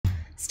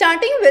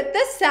Starting with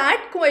the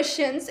SAT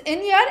questions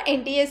in your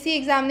NTSE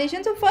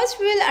examination. So first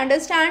we will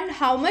understand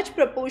how much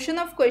proportion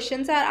of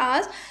questions are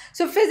asked.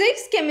 So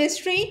physics,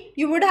 chemistry,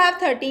 you would have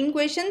 13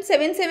 questions,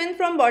 7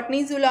 from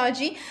botany,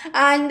 zoology,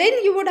 and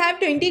then you would have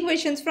 20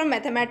 questions from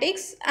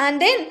mathematics, and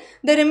then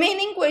the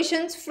remaining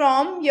questions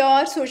from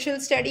your social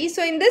studies.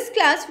 So in this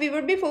class we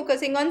would be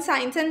focusing on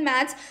science and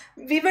maths.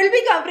 We will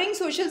be covering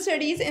social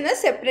studies in a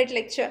separate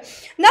lecture.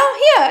 Now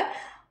here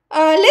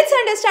let's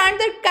understand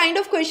the kind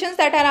of questions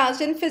that are asked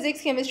in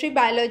physics, chemistry,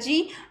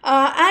 biology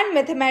and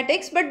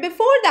mathematics. But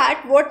before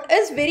that, what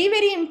is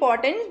very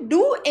important,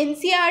 do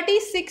NCERT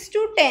 6th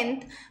to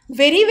 10th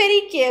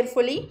very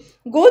carefully,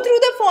 go through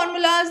the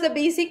formulas, the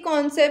basic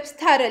concepts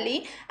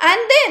thoroughly, and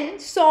then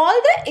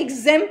solve the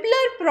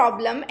exemplar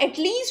problem at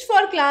least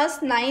for class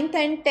 9th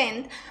and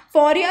 10th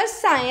for your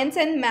science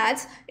and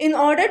maths in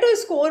order to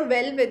score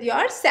well with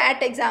your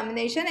SAT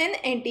examination in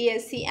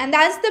NTSE. And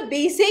that's the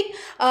basic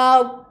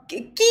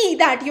key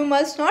that you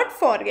must not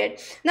forget.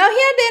 Now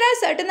here there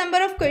are certain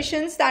number of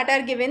questions that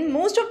are given.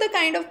 Most of the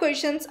kind of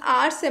questions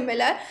are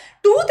similar.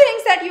 Two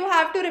things that you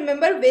have to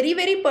remember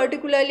very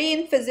particularly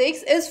in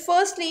physics is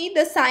firstly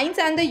the signs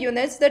and the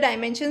units, the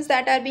dimensions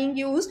that are being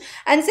used,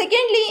 and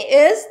secondly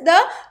is the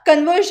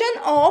conversion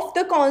of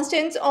the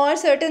constants or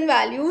certain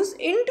values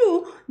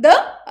into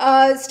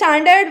the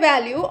standard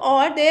value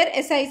or their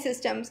SI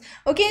systems.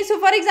 Okay, so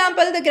for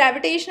example, the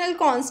gravitational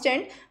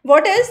constant,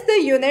 what is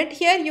the unit?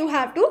 Here you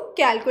have to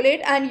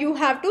calculate, and you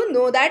have to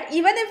know that.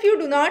 Even if you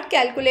do not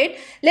calculate,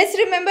 let's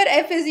remember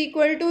F is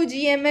equal to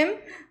GMM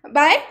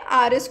by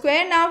R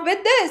square. Now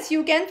with this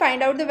you can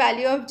find out the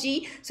value of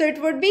G. So it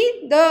would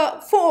be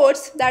the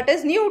force, that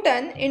is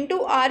Newton,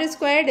 into R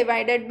square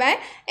divided by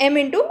M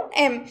into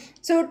M.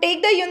 So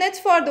take the units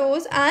for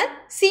those and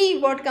see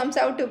what comes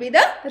out to be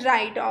the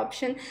right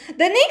option.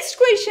 The next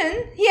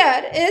question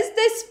here is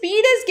the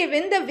speed is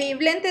given, the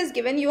wavelength is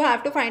given, you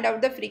have to find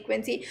out the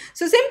frequency.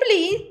 So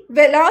simply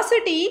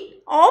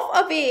velocity of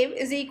a wave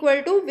is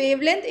equal to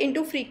wavelength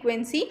into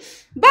frequency,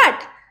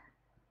 but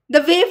the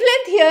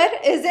wavelength here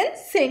is in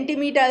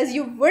centimeters.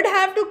 You would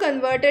have to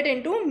convert it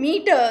into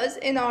meters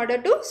in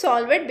order to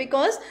solve it,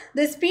 because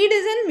the speed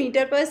is in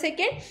meter per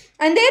second,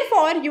 and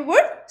therefore you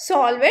would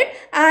solve it,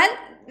 and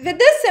with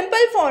this simple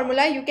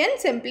formula you can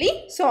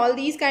simply solve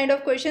these kind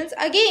of questions.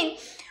 Again,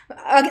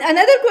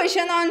 another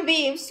question on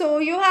waves. So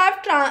you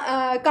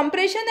have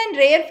compression and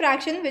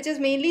rarefaction, which is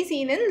mainly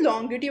seen in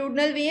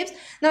longitudinal waves.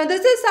 Now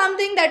this is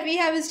something that we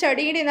have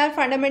studied in our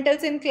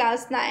fundamentals in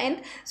class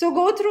 9th. So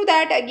go through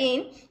that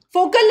again.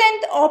 Focal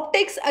length,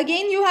 optics,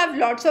 again you have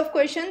lots of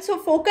questions. So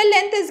focal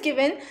length is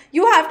given,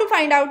 you have to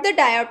find out the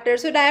diopter.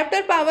 So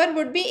diopter power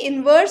would be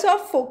inverse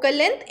of focal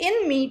length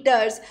in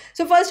meters.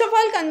 So first of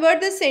all,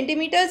 convert the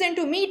centimeters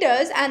into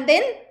meters and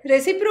then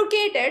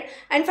reciprocate it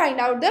and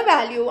find out the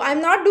value. I'm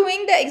not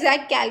doing the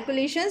exact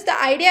calculations.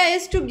 The idea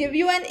is to give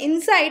you an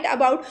insight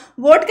about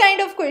what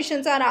kind of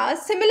questions are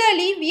asked.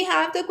 Similarly, we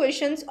have the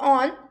questions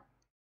on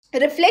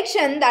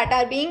reflection that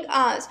are being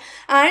asked,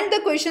 and the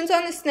questions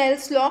on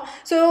Snell's law.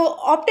 So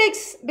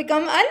optics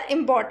become an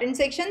important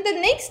section. The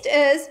next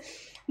is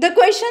the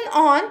question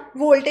on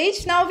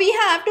voltage. Now we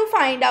have to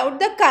find out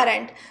the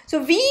current.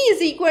 So V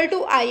is equal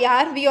to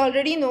IR, we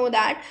already know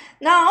that.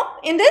 Now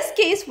in this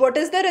case, what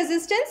is the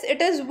resistance?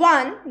 It is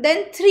 1,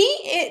 then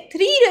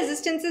three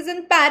resistances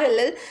in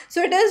parallel.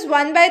 So it is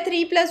 1 by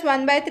 3 plus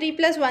 1 by 3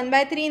 plus 1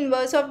 by 3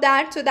 inverse of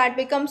that. So that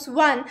becomes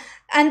 1.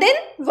 And then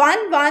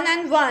 1, 1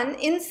 and 1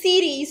 in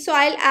series. So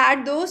I'll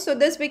add those. So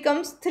this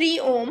becomes 3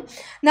 ohm.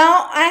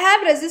 Now I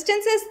have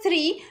resistance as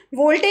 3,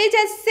 voltage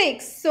as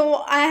 6.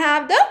 So I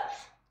have the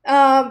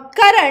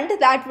current,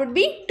 that would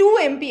be 2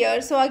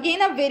 amperes. So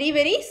again a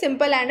very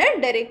simple and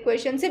a direct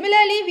question.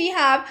 Similarly, we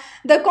have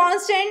the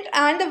constant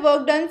and the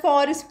work done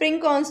for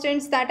spring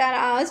constants that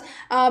are asked.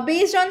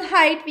 Based on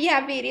height, we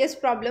have various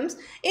problems.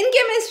 In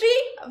chemistry,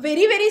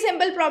 very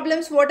simple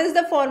problems. What is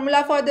the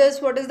formula for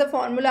this? What is the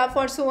formula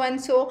for so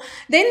and so?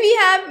 Then we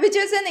have, which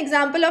is an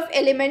example of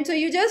element. So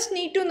you just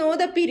need to know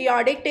the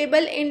periodic table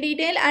in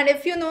detail, and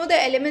if you know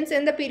the elements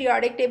in the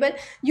periodic table,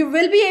 you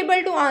will be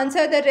able to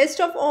answer. The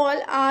rest of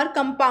all are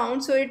compounds.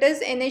 So it is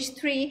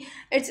NH3,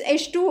 it's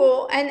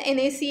H2O and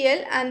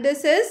NaCl, and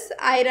this is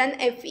iron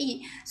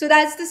Fe. So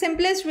that's the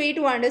simplest way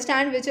to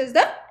understand which is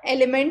the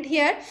element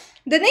here.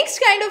 The next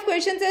kind of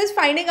questions is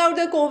finding out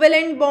the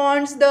covalent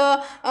bonds,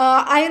 the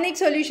ionic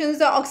solutions,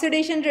 the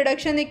oxidation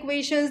reduction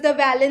equations, the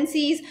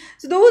valencies.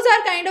 So those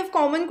are kind of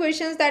common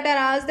questions that are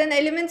asked. Then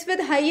elements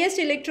with highest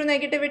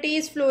electronegativity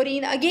is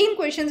fluorine. Again,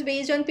 questions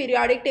based on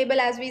periodic table,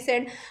 as we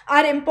said,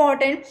 are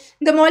important.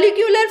 The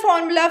molecular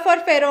formula for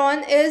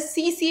ferron is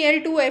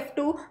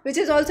CCl2F2, which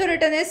is also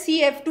written as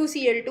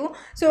CF2Cl2.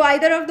 So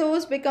either of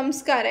those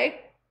becomes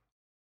correct.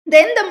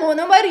 Then the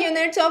monomer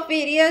units of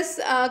various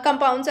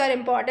compounds are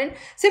important.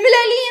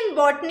 Similarly, in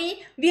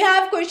botany, we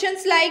have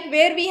questions like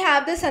where we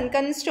have the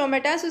sunken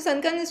stomata. So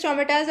sunken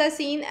stomatas are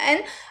seen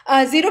in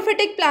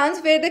xerophytic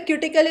plants where the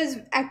cuticle is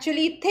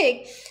actually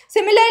thick.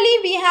 Similarly,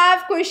 we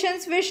have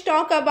questions which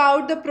talk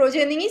about the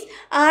progenies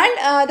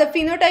and the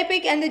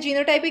phenotypic and the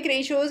genotypic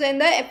ratios in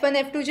the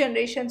F1, F2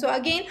 generation. So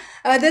again,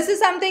 this is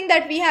something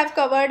that we have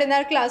covered in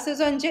our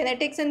classes on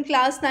genetics in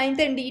class 9th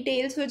in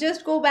detail. So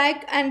just go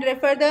back and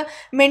refer the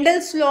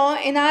Mendel's law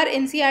in our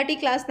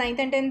NCERT class 9th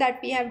and 10th that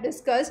we have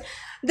discussed.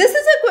 This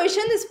is a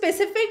question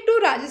specific to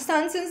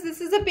Rajasthan, since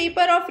this is a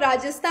paper of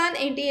Rajasthan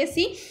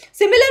NTSE.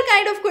 Similar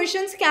kind of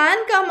questions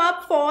can come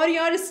up for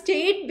your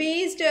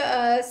state-based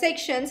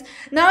sections.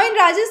 Now in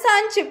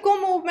Rajasthan, Chipko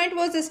movement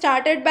was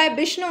started by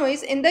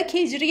Bishnois in the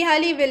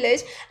Khejrihali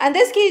village, and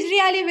this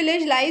Khejrihali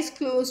village lies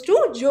close to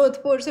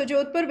Jodhpur. So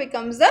Jodhpur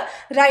becomes the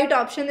right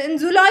option. In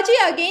zoology,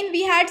 again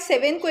we had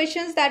 7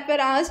 questions that were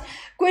asked.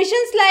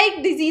 Questions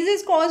like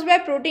diseases caused by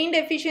protein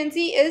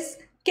deficiency is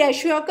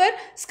Kwashiorkor.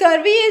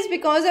 Scurvy is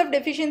because of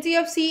deficiency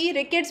of C.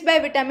 Rickets by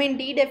vitamin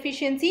D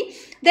deficiency.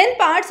 Then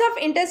parts of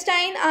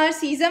intestine are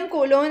cecum,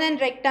 colon and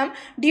rectum.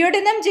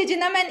 Duodenum,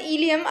 jejunum and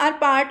ileum are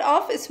part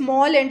of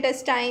small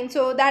intestine.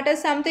 So that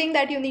is something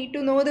that you need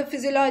to know, the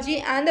physiology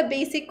and the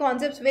basic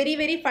concepts,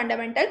 very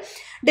fundamental.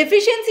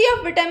 Deficiency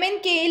of vitamin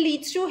K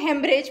leads to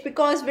hemorrhage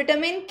because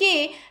vitamin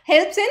K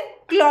helps in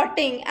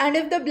clotting, and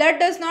if the blood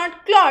does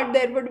not clot,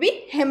 there would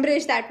be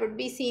hemorrhage that would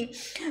be seen.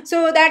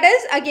 So that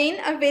is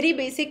again a very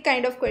basic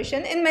kind of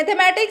question. In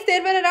mathematics,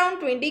 there were around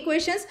 20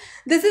 questions.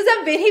 This is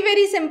a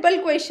very simple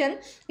question.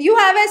 You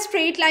have a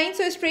straight line.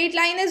 So a straight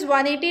line is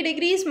 180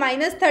 degrees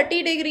minus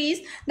 30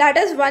 degrees, that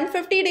is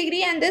 150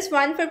 degree, and this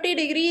 150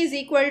 degree is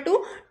equal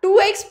to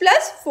 2x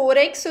plus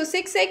 4x. So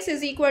 6x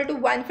is equal to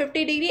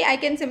 150 degree. I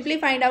can simply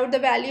find out the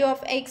value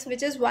of x,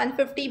 which is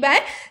 150 by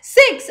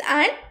 6,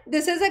 and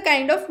this is a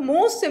kind of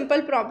most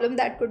simple problem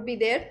that could be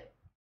there.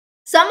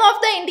 Sum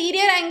of the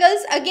interior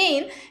angles,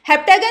 again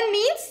heptagon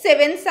means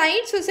 7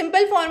 sides, so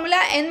simple formula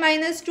n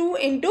minus 2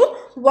 into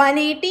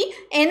 180.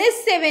 N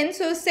is 7,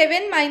 so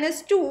 7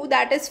 minus 2,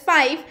 that is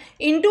 5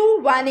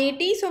 into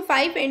 180, so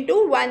 5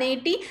 into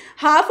 180.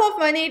 Half of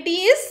 180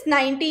 is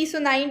 90, so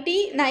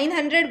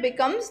 900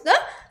 becomes the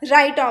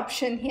right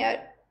option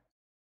here.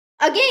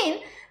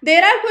 Again,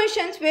 there are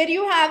questions where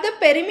you have the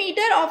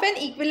perimeter of an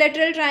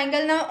equilateral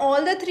triangle. Now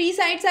all the 3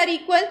 sides are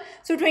equal.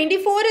 So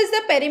 24 is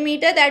the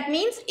perimeter, that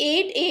means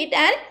 8, 8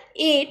 and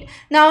 8.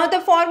 Now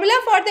the formula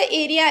for the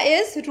area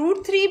is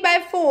root 3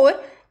 by 4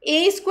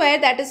 a square,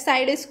 that is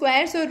side is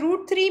square. So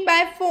root 3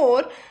 by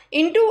 4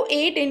 into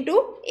 8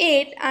 into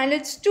 8, and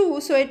it's 2.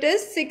 So it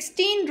is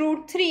 16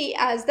 root 3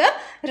 as the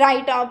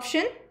right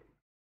option.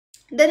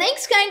 The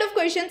next kind of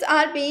questions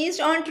are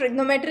based on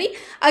trigonometry.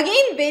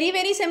 Again,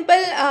 very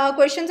simple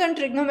questions on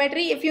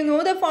trigonometry. If you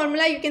know the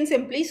formula, you can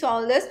simply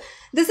solve this.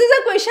 This is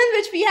a question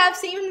which we have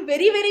seen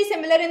very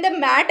similar in the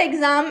MAT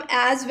exam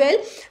as well.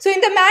 So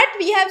in the MAT,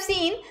 we have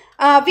seen,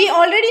 we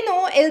already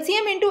know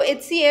LCM into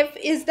HCF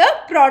is the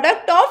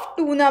product of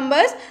 2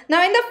 numbers.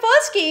 Now in the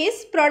first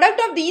case, product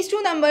of these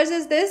 2 numbers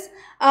is this.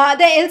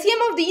 The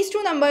LCM of these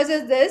 2 numbers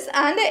is this,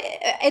 and the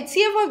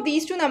HCF of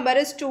these 2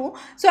 numbers is 2.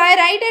 So I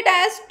write it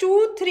as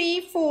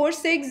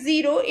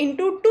 23460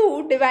 into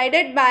 2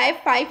 divided by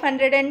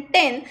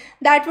 510.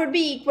 That would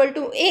be equal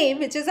to A,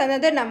 which is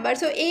another number.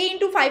 So A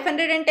into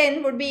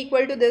 510 would be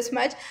equal to this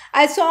much.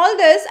 I solve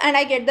this and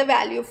I get the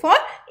value for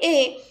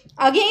A.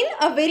 Again,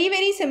 a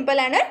very simple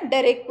and a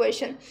direct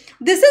question.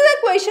 This is a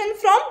question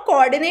from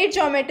coordinate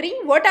geometry.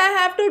 What I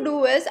have to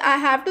do is I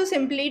have to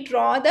simply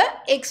draw the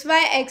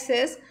XY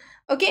axis.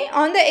 Okay,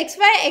 on the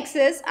XY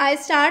axis, I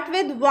start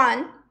with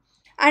 1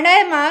 and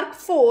I mark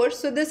 4.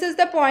 So this is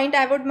the point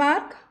I would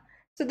mark.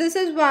 So this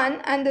is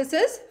 1 and this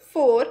is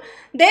 4.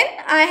 Then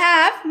I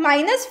have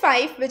minus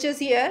 5, which is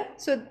here.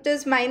 So it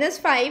is minus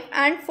 5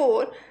 and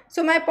 4.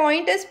 So my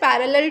point is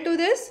parallel to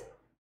this.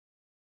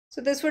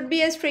 So this would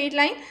be a straight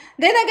line.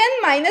 Then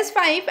again minus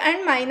 5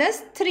 and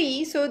minus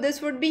 3. So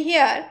this would be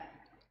here.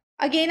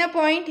 Again a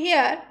point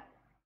here.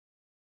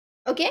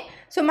 Okay,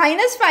 so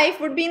minus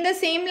 5 would be in the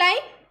same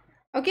line.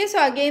 Okay,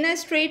 so again a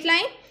straight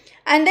line,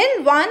 and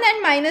then 1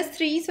 and minus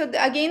 3, so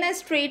again a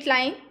straight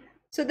line.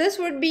 So this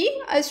would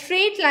be a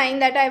straight line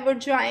that I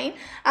would join,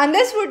 and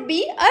this would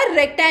be a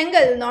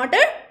rectangle, not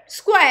a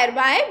square.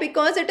 Why?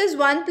 Because it is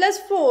 1 plus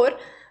 4,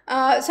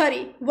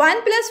 1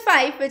 plus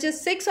 5, which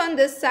is 6 on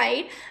this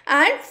side,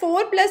 and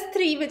 4 plus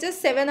 3, which is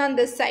 7 on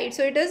this side.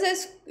 So it is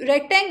a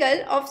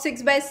rectangle of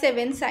 6 by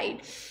 7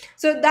 side.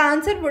 So the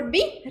answer would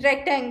be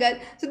rectangle.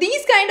 So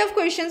these kind of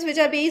questions, which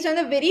are based on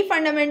the very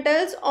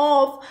fundamentals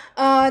of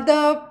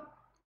the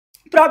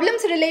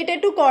problems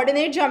related to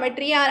coordinate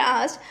geometry, are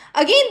asked.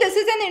 Again, this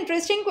is an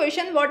interesting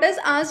question. What is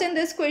asked in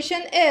this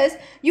question is,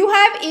 you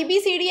have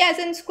ABCD as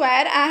in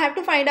square. I have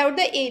to find out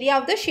the area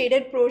of the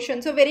shaded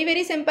portion. So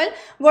very simple.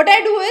 What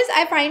I do is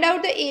I find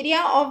out the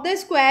area of the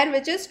square,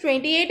 which is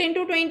 28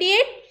 into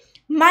 28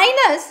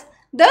 minus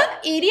the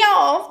area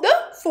of the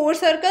 4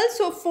 circles.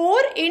 So 4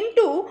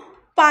 into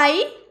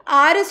pi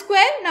r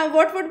square. Now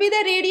what would be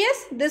the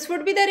radius? This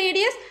would be the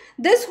radius.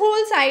 This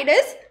whole side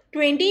is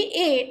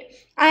 28.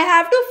 I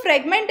have to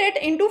fragment it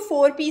into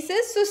 4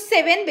 pieces. So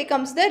 7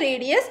 becomes the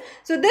radius.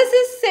 So this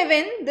is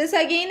 7. This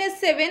again is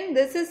 7.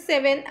 This is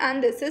 7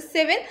 and this is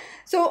 7.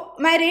 So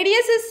my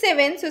radius is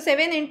 7. So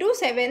 7 into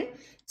 7.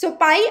 So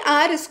pi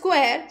r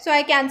square. So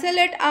I cancel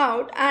it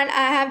out and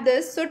I have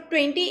this. So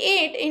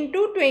 28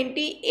 into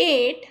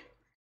 28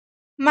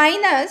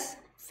 minus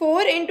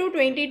 4 into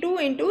 22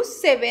 into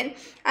 7,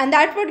 and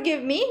that would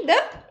give me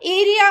the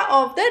area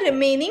of the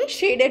remaining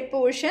shaded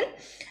portion.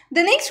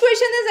 The next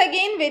question is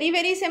again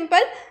very simple.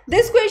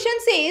 This question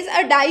says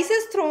a dice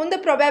is thrown, the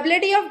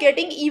probability of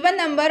getting even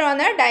number on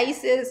a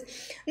dice is.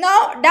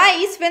 Now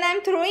dice, when I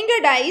am throwing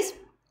a dice,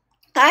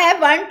 I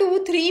have 1,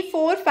 2, 3,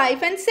 4,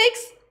 5 and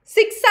 6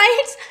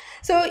 sides.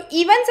 So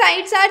even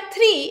sides are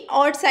 3,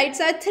 odd sides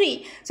are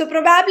 3. So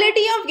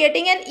probability of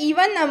getting an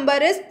even number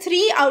is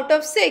 3 out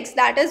of 6,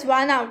 that is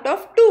 1 out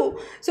of 2.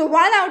 So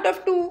 1 out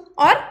of 2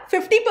 or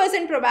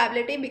 50%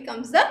 probability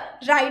becomes the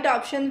right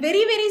option.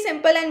 Very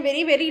simple and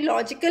very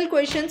logical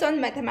questions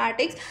on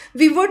mathematics.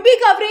 We would be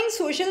covering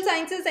social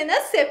sciences in a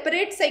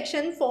separate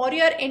section for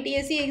your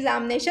NTSE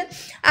examination.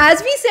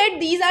 As we said,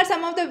 these are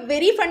some of the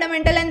very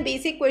fundamental and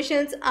basic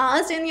questions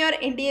asked in your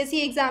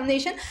NTSE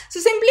examination. So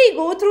simply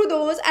go through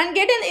those and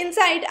get an insight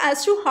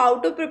as to how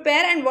to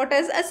prepare and what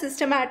is a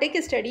systematic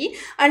study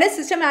and a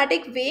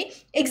systematic way.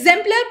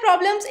 Exemplar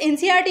problems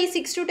NCERT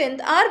 6 to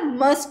 10th are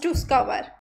must to cover.